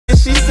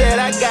she said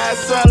I got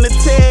something to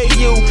tell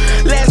you.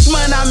 Last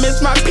month I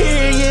missed my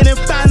period and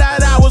found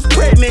out I was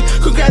pregnant.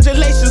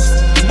 Congratulations,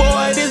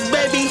 boy, this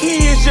baby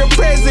here is your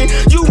present.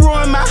 You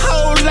ruined my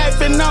whole life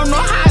and don't know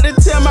how to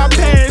tell my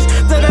parents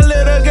that the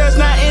little girl's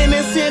not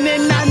innocent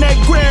and not their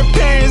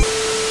grandparents.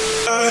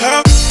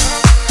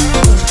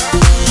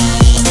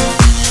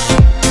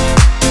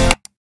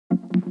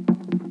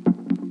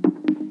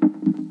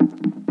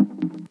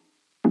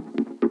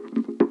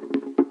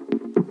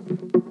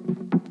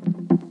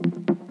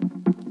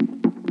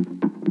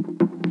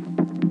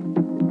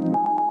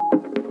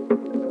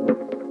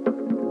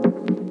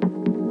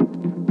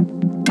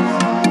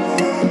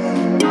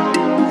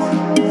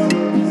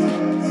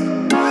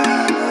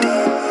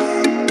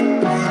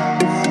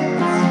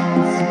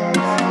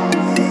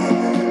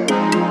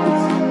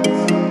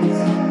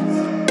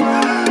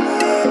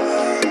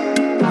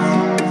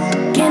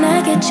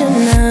 Your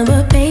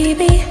number,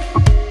 baby.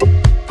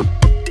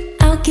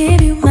 I'll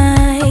give you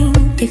mine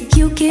if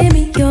you give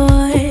me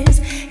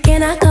yours.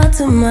 Can I call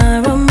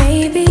tomorrow,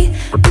 maybe?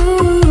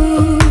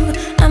 Ooh,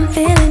 I'm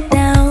feeling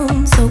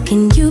down, so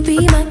can you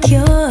be my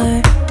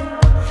cure?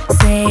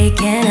 Say,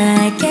 can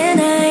I get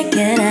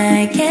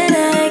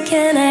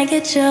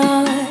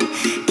yours?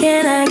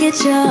 Can I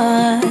get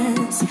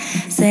yours?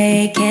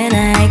 Say, can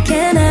I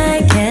get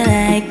yours? Can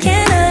I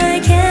get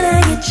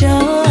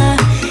yours?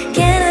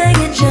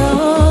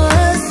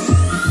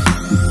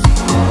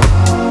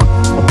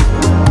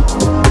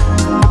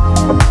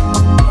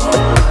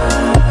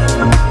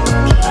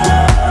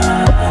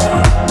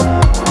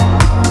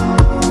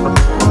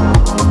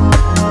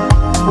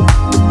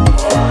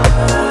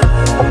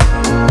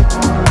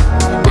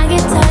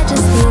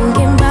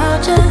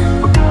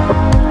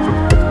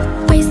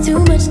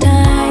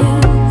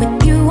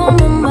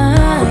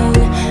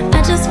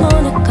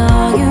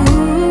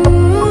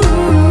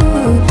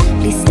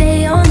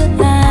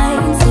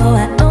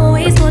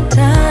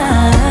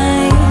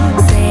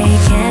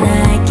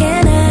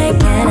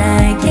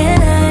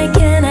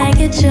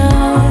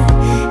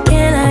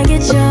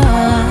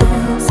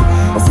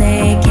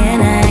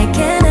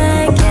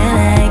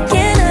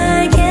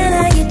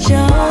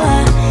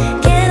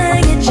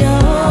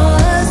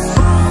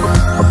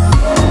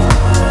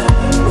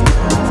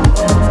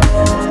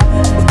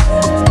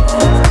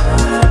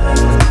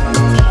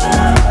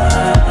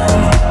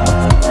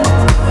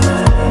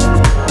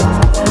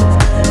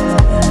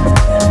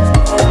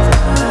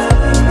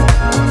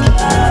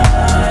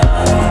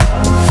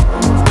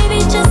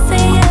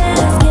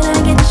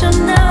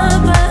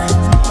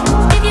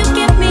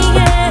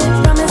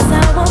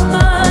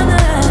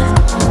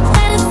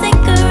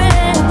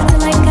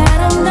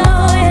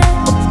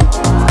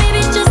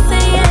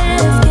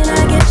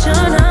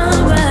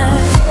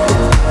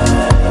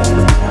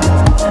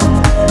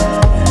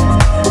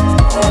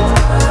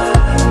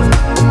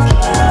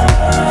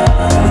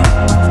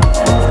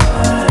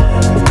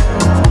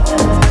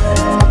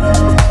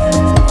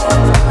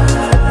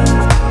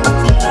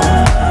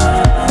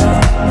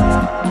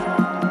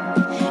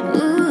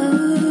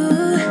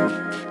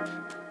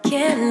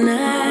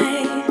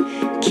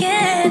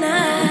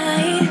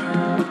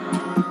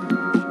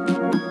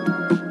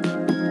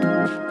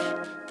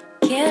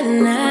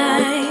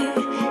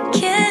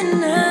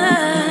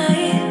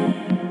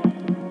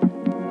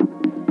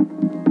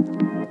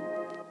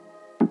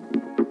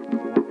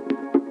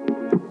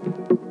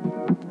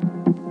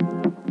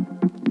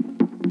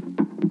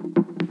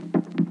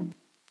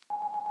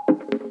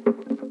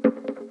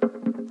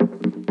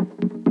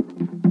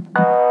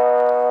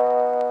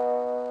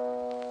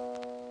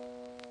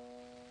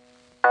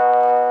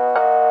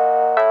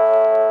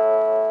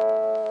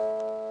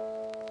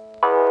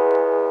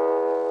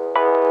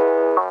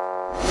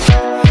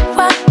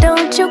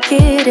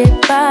 Get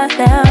it by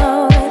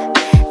now.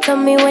 Tell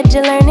me what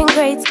you learned in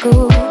grade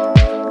school.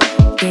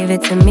 Give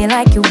it to me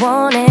like you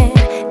want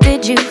it.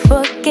 Did you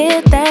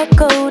forget that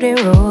golden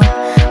rule?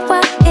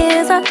 Why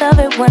is our love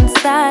at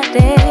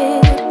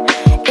one-sided?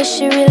 It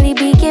should really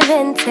be give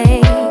and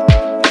take.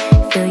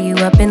 Fill you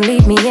up and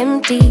leave me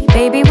empty.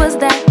 Baby, was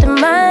that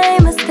my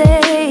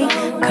mistake?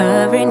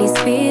 Covering these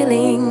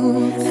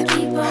feelings,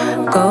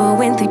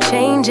 going through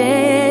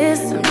changes.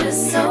 I'm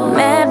just so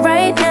mad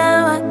right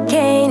now, I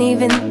can't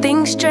even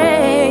think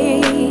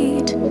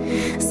straight.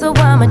 So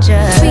I'ma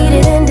just tweet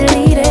it and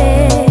delete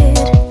it,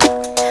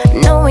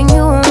 knowing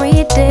you won't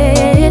read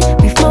it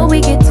before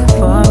we get too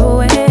far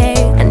away.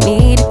 I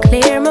need to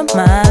clear my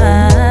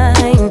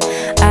mind.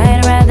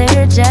 I'd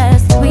rather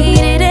just tweet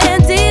it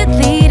and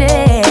delete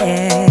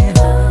it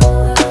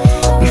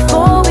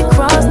before we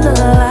cross the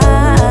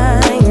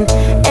line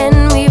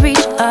and we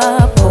reach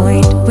a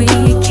point we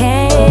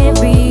can't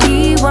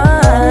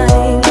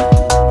rewind.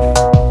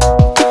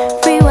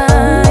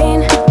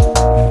 Rewind,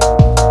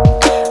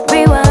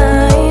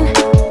 rewind,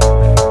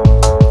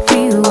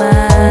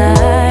 rewind.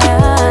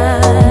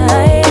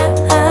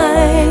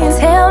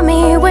 Tell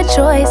me what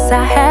choice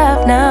I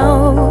have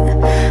now.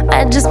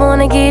 I just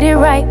wanna get it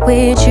right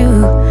with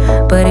you.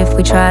 But if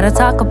we try to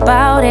talk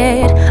about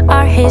it,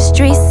 our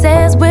history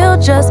says we'll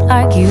just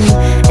argue.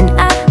 And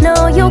I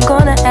know you're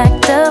gonna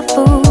act a fool.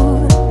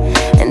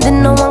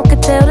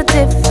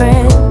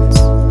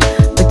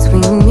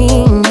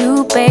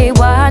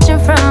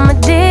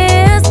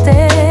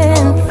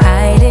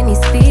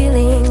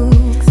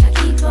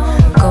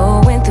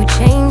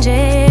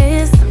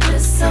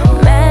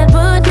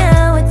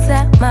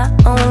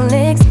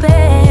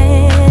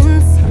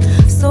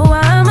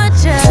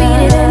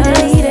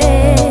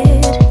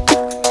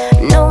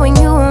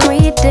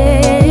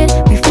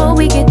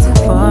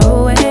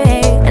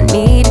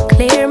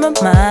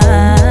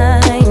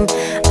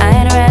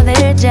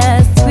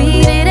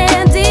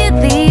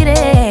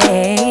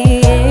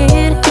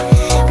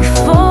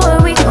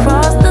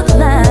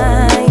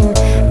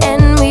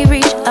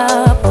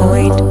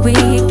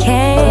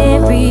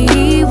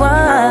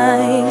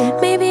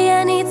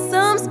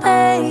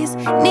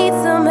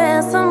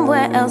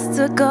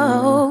 to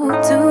go,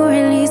 to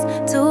release,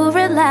 to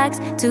relax,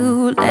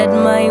 to let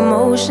my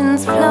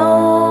emotions flow.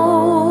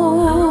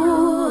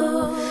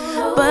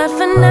 But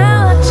for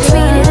now I just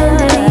read it and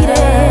delete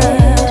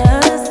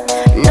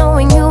it,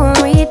 knowing you won't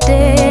read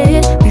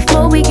it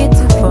before we get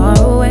too far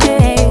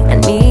away. I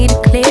need to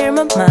clear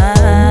my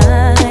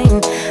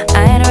mind.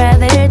 I'd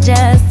rather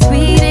just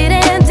read it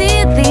and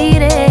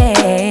delete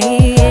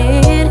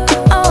it.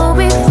 Oh,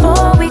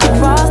 before we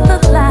cross the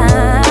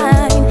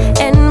line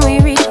and we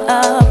reach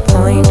a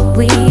point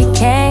we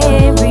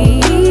can't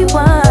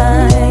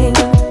rewind.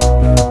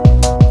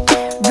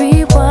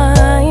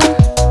 Rewind,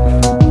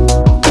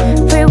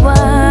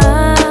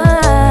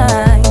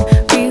 rewind,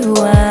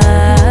 rewind.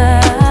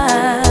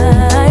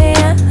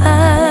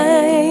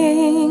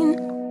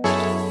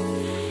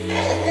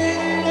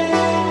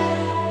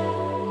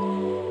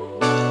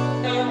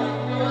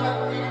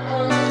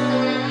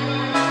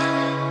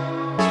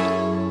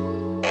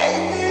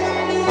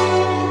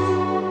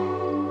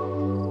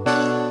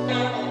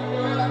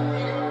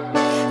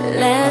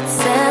 Let's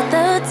set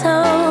the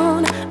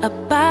tone, a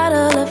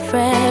bottle of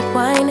red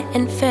wine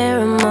and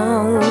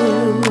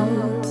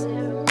pheromones.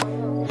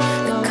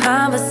 The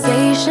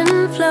conversation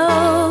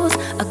flows,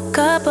 a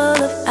couple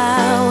of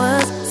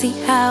hours, see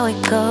how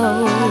it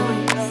goes.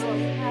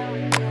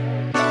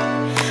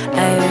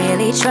 I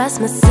really trust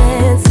my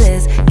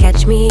senses,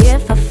 catch me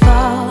if I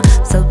fall.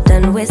 So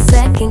done with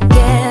second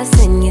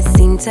guessing, you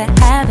seem to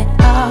have it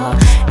all.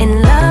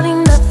 In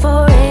loving the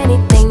for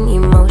anything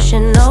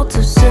emotional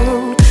too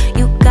soon.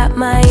 You got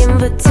my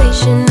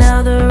invitation,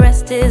 now the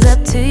rest is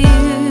up to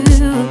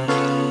you.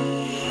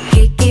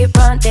 Kick it,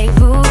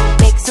 rendezvous,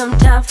 make some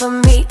time for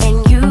me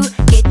and you.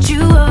 Get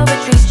you over,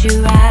 treat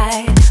you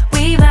right.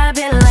 We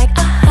vibing like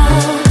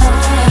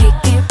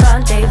Kick it,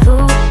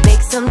 rendezvous,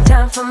 make some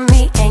time for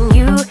me and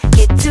you.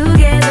 Get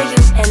together,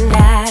 you and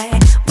I.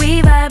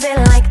 We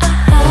vibing like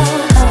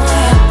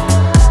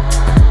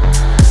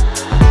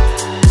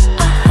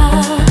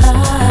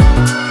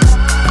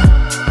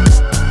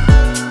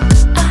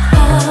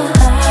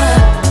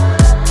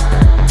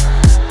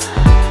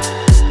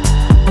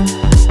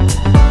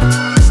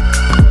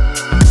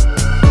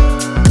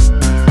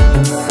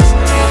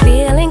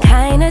feeling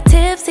kinda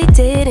tipsy,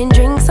 didn't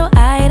drink so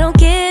I don't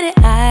get it.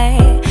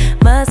 I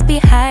must be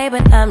high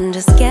but I'm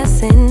just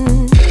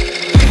guessing.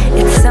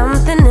 It's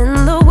something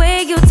in the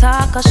way you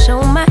talk, I'll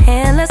show my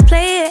hand, let's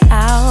play it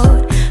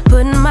out.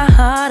 Putting my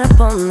heart up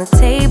on the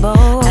table.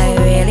 I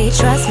really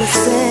trust my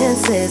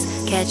senses,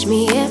 catch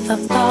me if I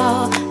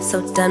fall. So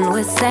done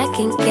with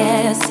second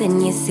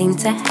guessing, you seem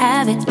to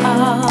have it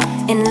all.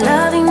 In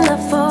loving the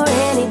for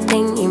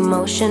anything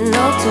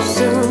emotional too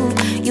soon.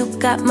 You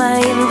got my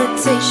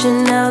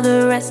invitation, now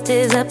the rest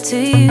is up to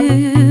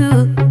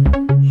you.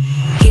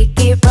 Kick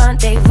it,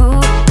 rendezvous,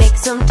 make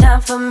some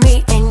time for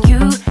me and you.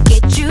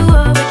 Get you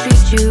over,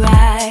 treat you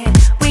right.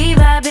 We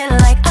vibing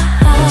like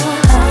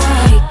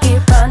Kick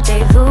it,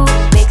 rendezvous,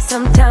 make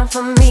some time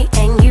for me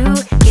and you.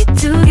 Get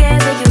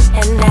together, you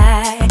and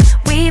I.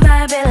 We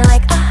vibing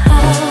like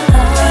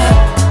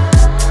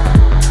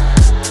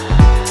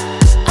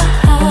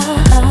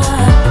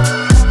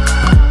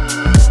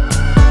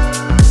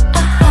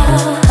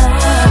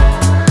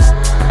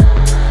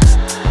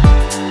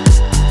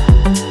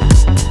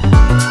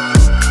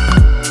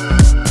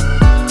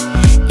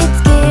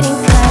it's getting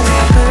kinda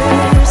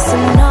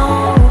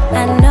personal. I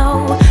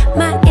know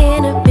my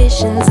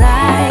inhibitions,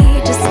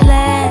 I just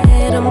let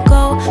them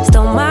go.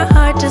 Stole my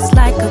heart just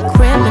like a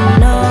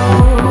criminal.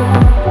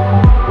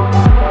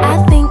 I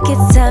think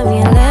it's time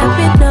you let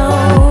me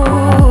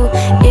know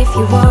if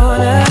you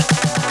wanna.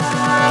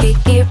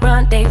 Kick it,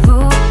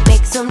 rendezvous,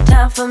 make some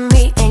time for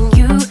me and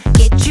you.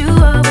 Get you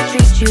over,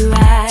 treat you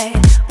right.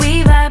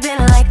 We vibing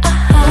like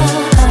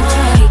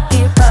Kick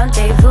it,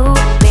 rendezvous,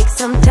 make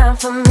some time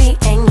for me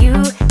and you.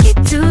 Get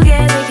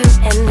together, you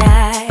and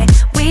I.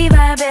 We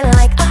vibing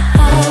like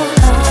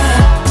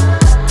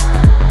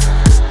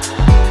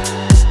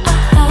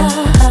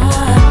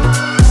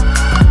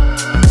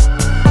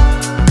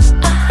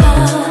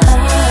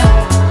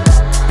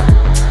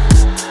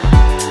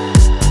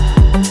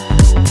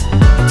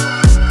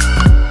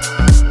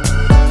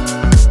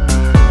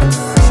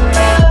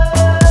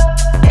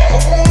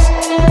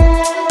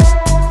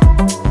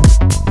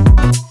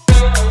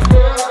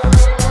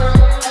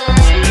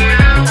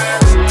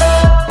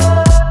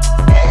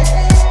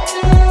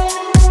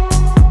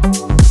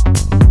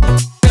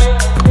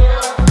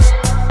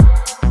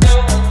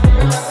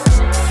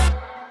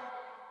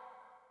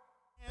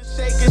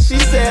She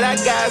said I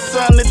got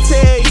something to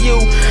tell you.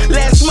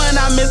 Last month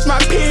I missed my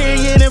period.